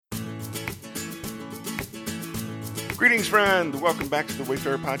Greetings, friend. Welcome back to the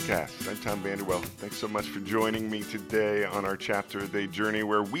Wayfarer Podcast. I'm Tom Vanderwell. Thanks so much for joining me today on our chapter of the journey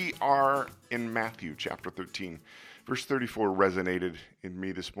where we are in Matthew chapter 13. Verse 34 resonated in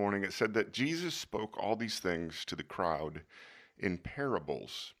me this morning. It said that Jesus spoke all these things to the crowd in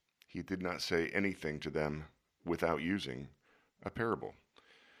parables. He did not say anything to them without using a parable.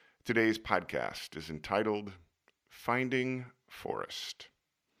 Today's podcast is entitled Finding Forrest.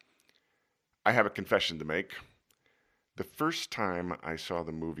 I have a confession to make. The first time I saw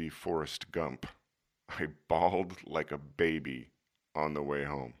the movie Forrest Gump, I bawled like a baby on the way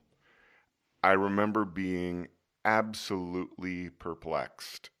home. I remember being absolutely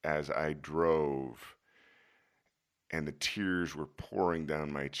perplexed as I drove and the tears were pouring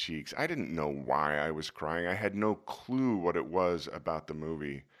down my cheeks. I didn't know why I was crying. I had no clue what it was about the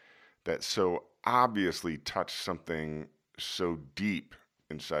movie that so obviously touched something so deep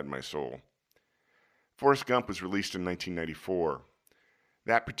inside my soul. Forrest Gump was released in 1994.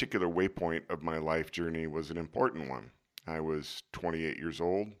 That particular waypoint of my life journey was an important one. I was 28 years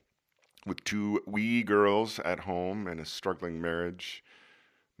old with two wee girls at home and a struggling marriage.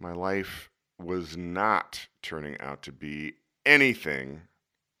 My life was not turning out to be anything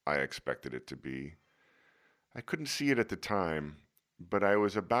I expected it to be. I couldn't see it at the time, but I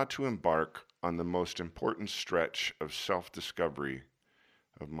was about to embark on the most important stretch of self-discovery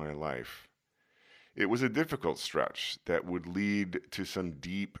of my life. It was a difficult stretch that would lead to some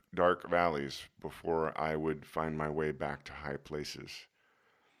deep, dark valleys before I would find my way back to high places.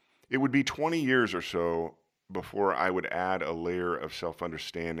 It would be 20 years or so before I would add a layer of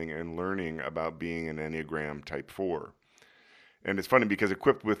self-understanding and learning about being an Enneagram Type 4. And it's funny because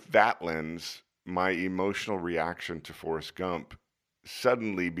equipped with that lens, my emotional reaction to Forrest Gump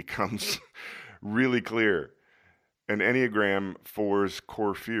suddenly becomes really clear. An Enneagram 4's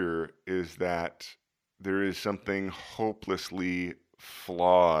core fear is that there is something hopelessly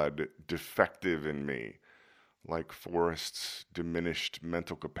flawed, defective in me, like Forrest's diminished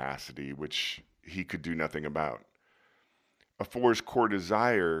mental capacity, which he could do nothing about. A 4's core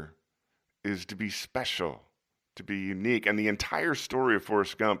desire is to be special, to be unique. And the entire story of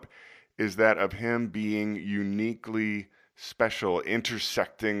Forrest Gump is that of him being uniquely special,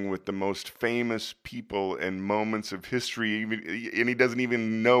 intersecting with the most famous people and moments of history, and he doesn't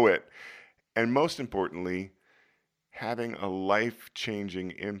even know it. And most importantly, having a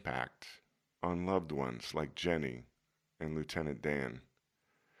life-changing impact on loved ones like Jenny and Lieutenant Dan.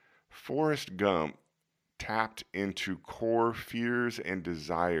 Forrest Gump tapped into core fears and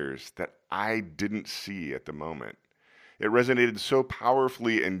desires that I didn't see at the moment. It resonated so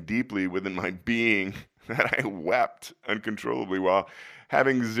powerfully and deeply within my being that I wept uncontrollably while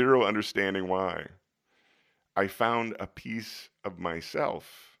having zero understanding why. I found a piece of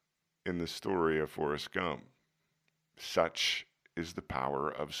myself in the story of Forrest Gump. Such is the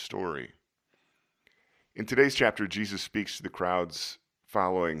power of story. In today's chapter, Jesus speaks to the crowds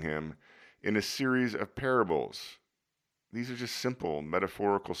following him in a series of parables. These are just simple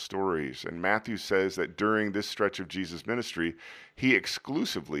metaphorical stories, and Matthew says that during this stretch of Jesus' ministry, he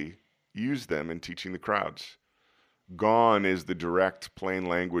exclusively used them in teaching the crowds. Gone is the direct, plain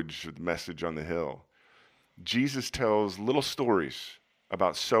language of the message on the hill. Jesus tells little stories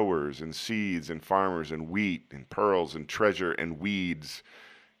about sowers and seeds and farmers and wheat and pearls and treasure and weeds.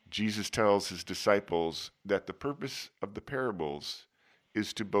 Jesus tells his disciples that the purpose of the parables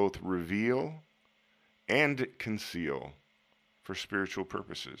is to both reveal and conceal for spiritual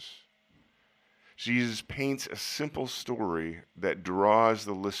purposes. Jesus paints a simple story that draws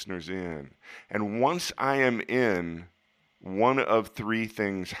the listeners in. And once I am in, one of three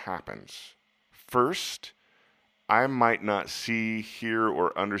things happens. First, I might not see, hear,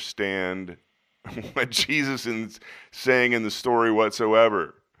 or understand what Jesus is saying in the story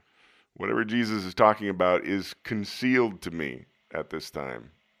whatsoever. Whatever Jesus is talking about is concealed to me at this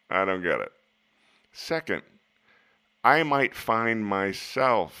time. I don't get it. Second, I might find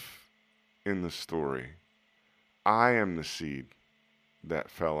myself in the story. I am the seed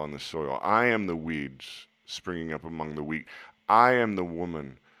that fell on the soil. I am the weeds springing up among the wheat. I am the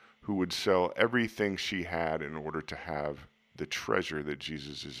woman who would sell everything she had in order to have the treasure that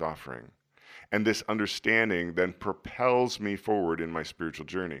Jesus is offering. And this understanding then propels me forward in my spiritual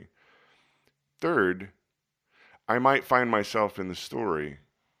journey. Third, I might find myself in the story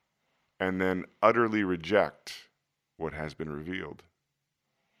and then utterly reject what has been revealed.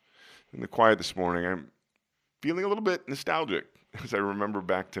 In the quiet this morning, I'm feeling a little bit nostalgic as I remember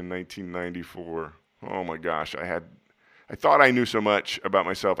back to 1994. Oh my gosh, I thought I knew so much about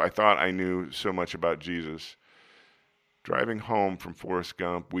myself. I thought I knew so much about Jesus. Driving home from Forrest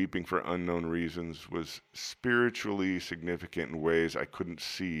Gump, weeping for unknown reasons, was spiritually significant in ways I couldn't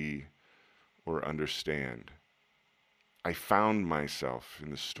see or understand. I found myself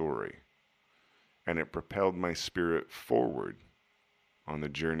in the story, and it propelled my spirit forward on the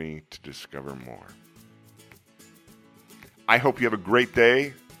journey to discover more. I hope you have a great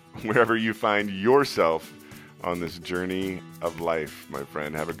day wherever you find yourself on this journey of life, my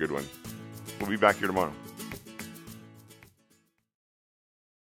friend. Have a good one. We'll be back here tomorrow.